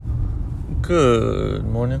Good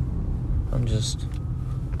morning. I'm just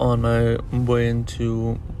on my way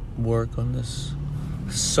into work on this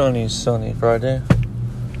sunny Friday.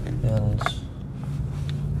 And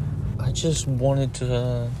I just wanted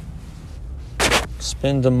to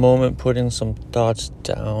spend a moment putting some thoughts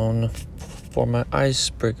down for my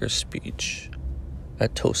icebreaker speech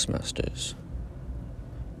at Toastmasters.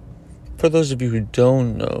 For those of you who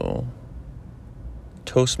don't know,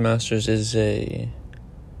 Toastmasters is a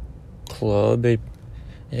club,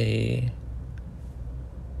 a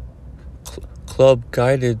club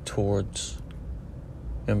guided towards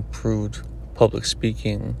improved public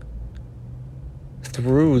speaking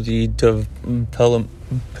through the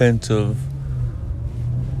development of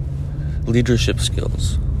leadership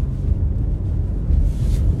skills.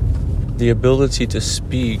 The ability to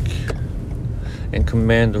speak and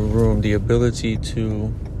command a room, the ability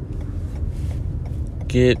to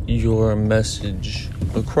get your message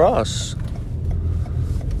across.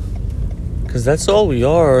 Because that's all we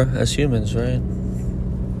are as humans, right?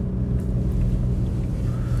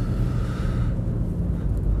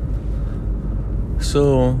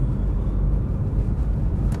 So,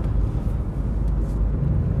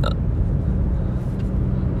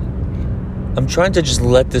 I'm trying to just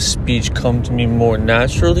let this speech come to me more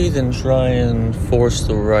naturally than try and force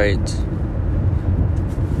the right.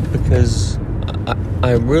 Because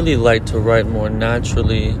I really like to write more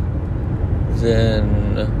naturally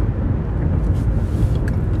than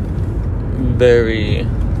very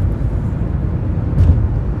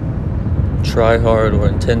try hard or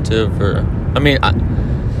intensive.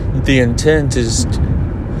 The intent is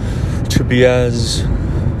to be as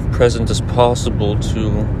present as possible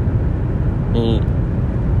to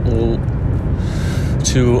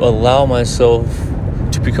allow myself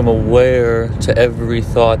to become aware to every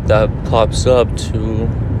thought that pops up, to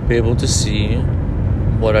be able to see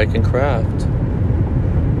what I can craft.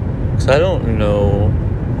 Because I don't know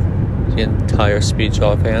the entire speech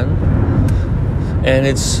offhand, and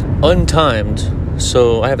it's untimed,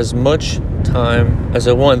 so I have as much time as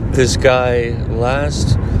I want. This guy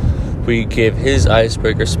last week gave his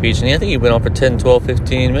icebreaker speech, and I think he went on for 10, 12,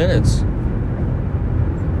 15 minutes.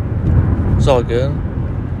 It's all good.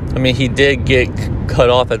 He did get cut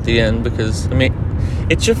off at the end because,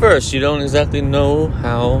 it's your first. You don't exactly know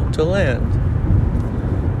how to land.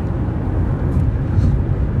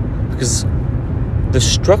 Because the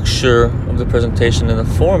structure of the presentation and the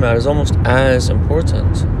format is almost as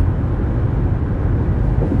important.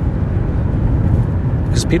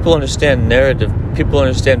 Because people understand narrative. People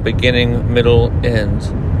understand beginning, middle, end.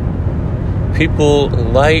 People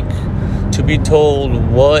like to be told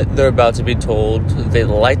what they're about to be told. They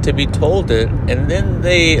like to be told it, and then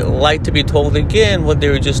they like to be told again what they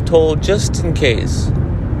were just told, just in case.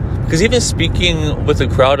 Because even speaking with a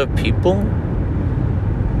crowd of people,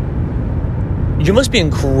 you must be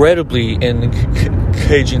incredibly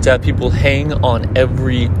engaging to have people hang on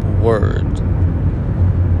every word.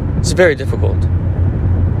 It's very difficult.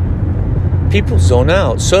 People zone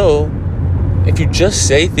out. So if you just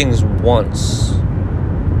say things once,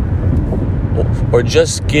 or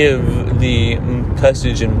just give the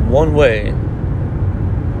message in one way,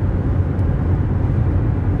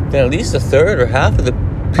 then at least a third or half of the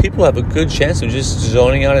people have a good chance of just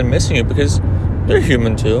zoning out and missing it, because they're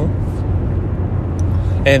human too.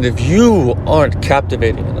 And if you aren't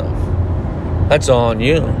captivating enough, that's on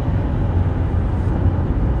you.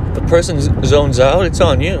 If the person zones out, it's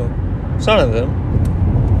on you. It's not on them.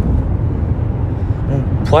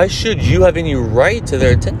 Why should you have any right to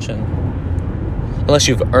their attention? Unless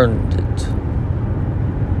you've earned it.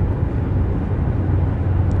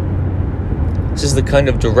 This is the kind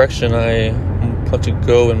of direction I want to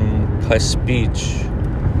go in my speech.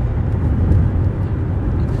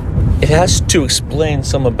 It has to explain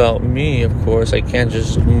some about me, of course. I can't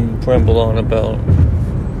just ramble on about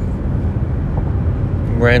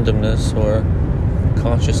randomness or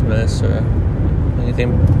consciousness or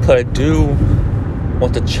anything. But I do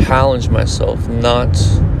want to challenge myself not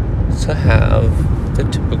to have the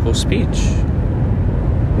typical speech.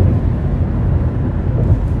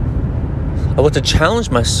 I want to challenge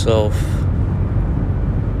myself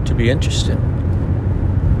to be interesting.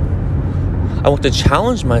 I want to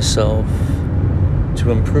challenge myself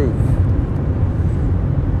to improve.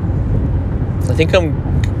 I think I'm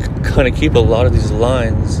going to keep a lot of these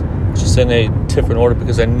lines just in a different order,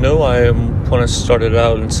 because I know I am going to start it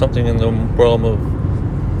out in something in the realm of,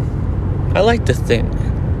 I like to think.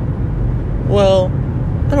 Well,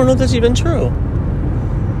 I don't know if that's even true.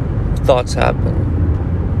 Thoughts happen.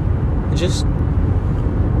 They just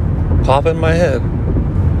pop in my head.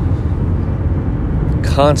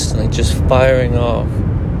 constantly just firing off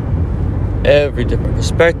every different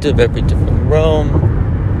perspective, every different realm.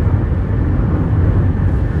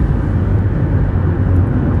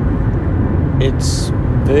 It's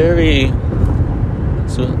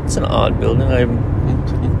an odd building. I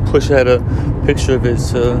had a picture of it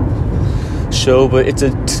to show, but it's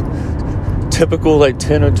a typical like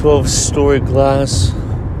 10 or 12 story glass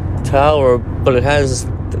tower, but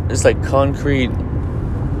it's like concrete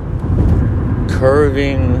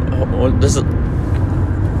curving.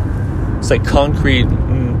 It's like concrete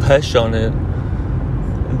mesh on it.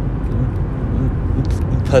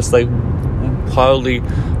 That's like wildly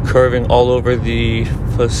curving all over the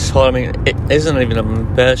facade. I mean, it isn't even a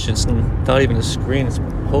mesh. It's not even a screen. It's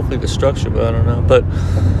hopefully the structure, but I don't know. But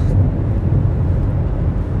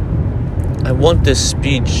I want this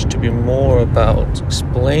speech to be more about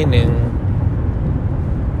explaining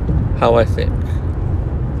how I think,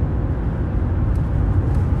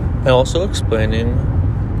 and also explaining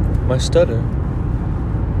my stutter.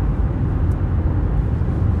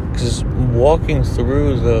 Because walking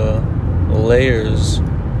through the layers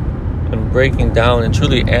and breaking down and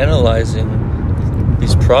truly analyzing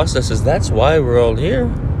these processes, that's why we're all here.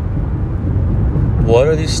 What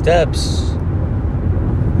are these steps?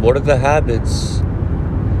 What are the habits?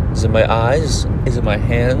 Is it my eyes? Is it my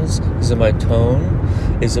hands? Is it my tone?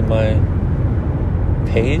 Is it my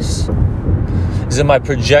pace? Is it my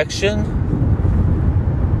projection?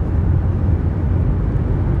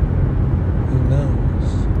 Who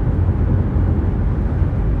knows?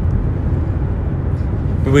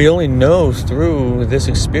 But we only know through this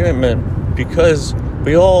experiment because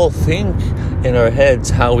we all think in our heads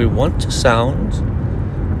how we want to sound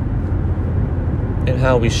and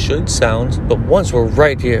how we should sound, but once we're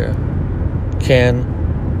right here, can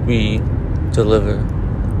we deliver?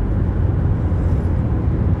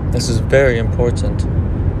 This is very important.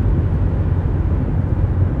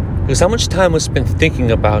 Because how much time was spent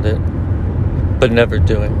thinking about it, but never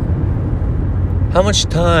doing? How much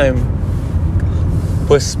time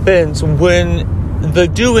was spent when the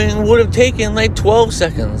doing would have taken like 12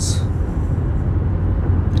 seconds?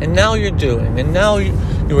 And now you're doing, and now you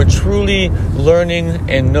are truly learning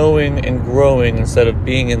and knowing and growing instead of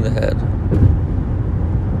being in the head.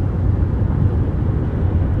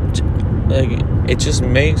 It just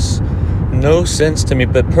makes no sense to me,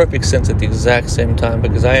 but perfect sense at the exact same time,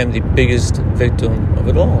 because I am the biggest victim of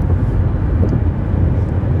it all.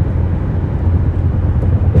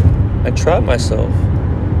 I trap myself.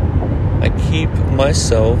 I keep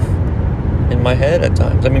myself in my head at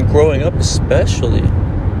times. I mean, growing up especially,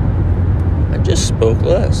 I just spoke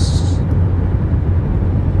less.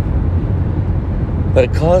 But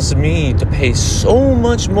it caused me to pay so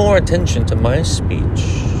much more attention to my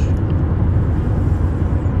speech.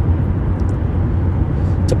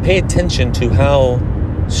 To pay attention to how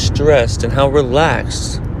stressed and how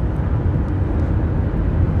relaxed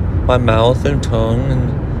my mouth and tongue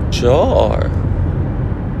and jaw are.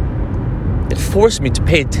 It forced me to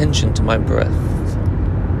pay attention to my breath.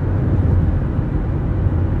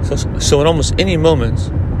 So in almost any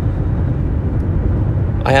moment,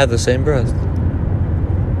 I have the same breath.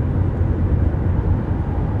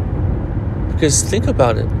 Because think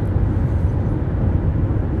about it.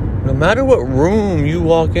 No matter what room you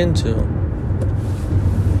walk into,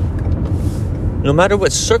 no matter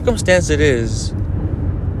what circumstance it is,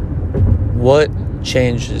 what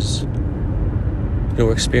changes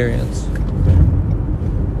your experience?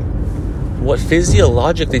 What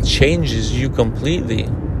physiologically changes you completely?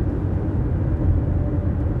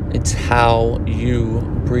 It's how you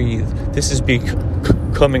breathe. This is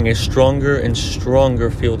becoming a stronger and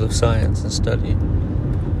stronger field of science and study.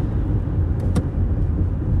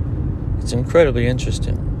 It's incredibly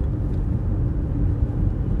interesting.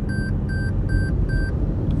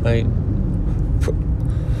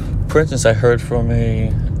 For instance, I heard from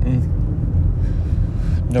a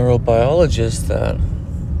neurobiologist that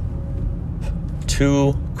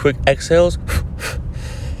 2 quick exhales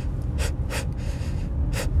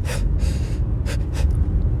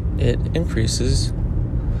it increases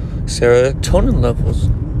serotonin levels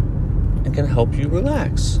and can help you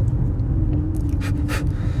relax.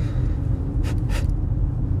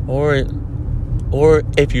 Or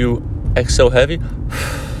if you exhale heavy,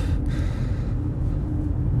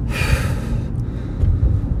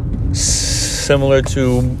 similar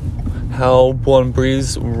to how one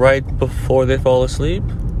breathes right before they fall asleep,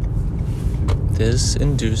 this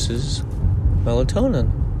induces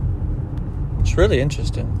melatonin. It's really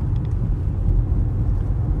interesting.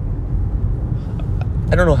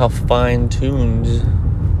 I don't know how fine-tuned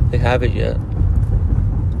they have it yet.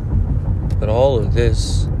 But all of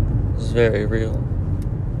this is very real.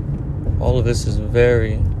 All of this is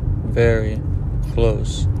very, very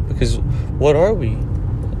close. Because what are we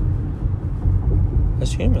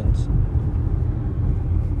as humans?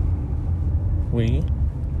 We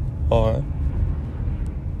are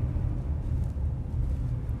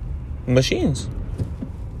machines.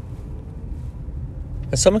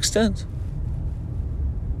 To some extent.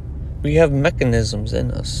 We have mechanisms in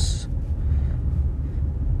us.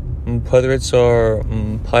 Whether it's our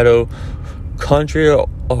mitochondria,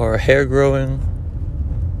 our hair growing,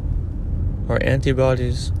 our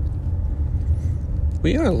antibodies,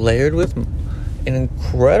 we are layered with an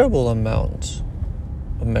incredible amount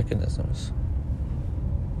of mechanisms.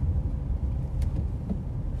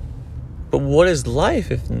 But what is life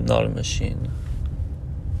if not a machine?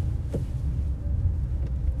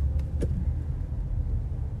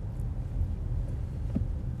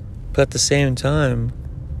 But at the same time,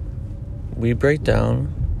 we break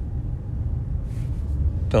down,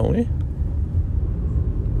 don't we?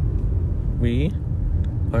 We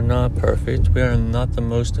are not perfect. We are not the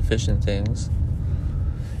most efficient things.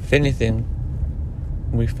 If anything,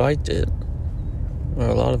 we fight it, or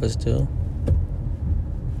a lot of us do.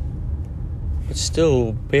 But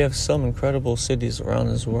still, we have some incredible cities around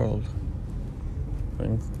this world.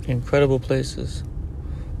 Incredible places.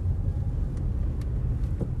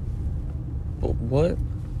 But what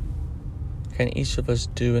can each of us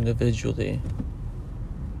do individually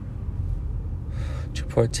to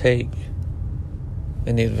partake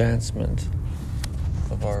in the advancement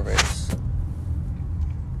of our race?